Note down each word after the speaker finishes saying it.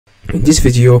In this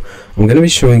video I'm gonna be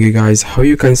showing you guys how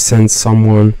you can send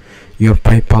someone your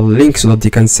PayPal link so that they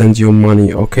can send you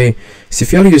money. Okay, so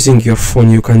if you are using your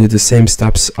phone, you can do the same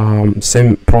steps,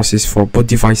 same process for both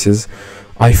devices,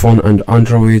 iPhone and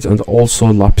Android, and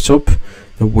also laptop,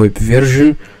 the web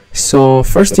version. So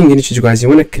first thing you need to do, guys, you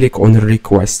want to click on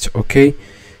request. Okay,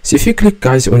 so if you click,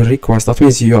 guys, on request, that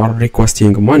means you are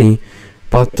requesting money.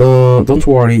 But don't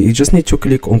worry, you just need to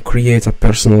click on create a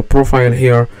personal profile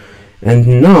here,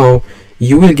 and now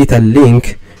you will get a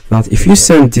link that if you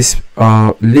send this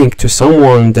link to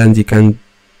someone, then they can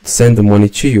send the money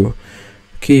to you.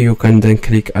 Okay, you can then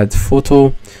click add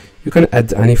photo. You can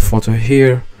add any photo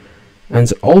here,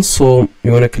 and also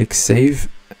you want to click save,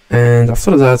 and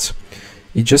after that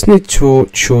you just need to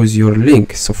choose your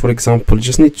link. So for example, you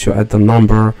just need to add the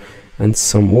number and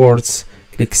some words.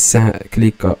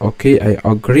 Click OK, I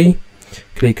agree.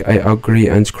 Click I agree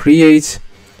and create.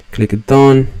 Click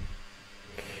done.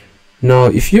 Now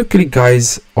if you click,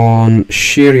 guys, on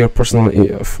share your personal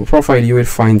profile, you will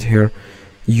find here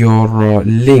your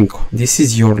link. This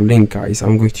is your link, guys.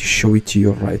 I'm going to show it to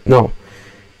you right now.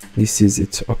 This is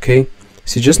it. Okay,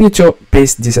 so you just need to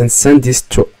paste this and send this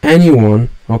to anyone.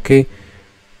 Okay,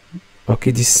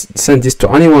 send this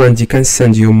to anyone and you can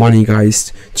send you money,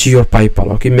 guys, to your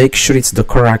PayPal. Okay, make sure it's the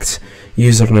correct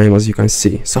username, as you can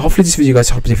see. So hopefully this video, guys,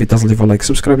 helped. If it does, leave a like,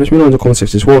 subscribe, let me know in the comments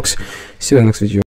if this works. See you in the next video.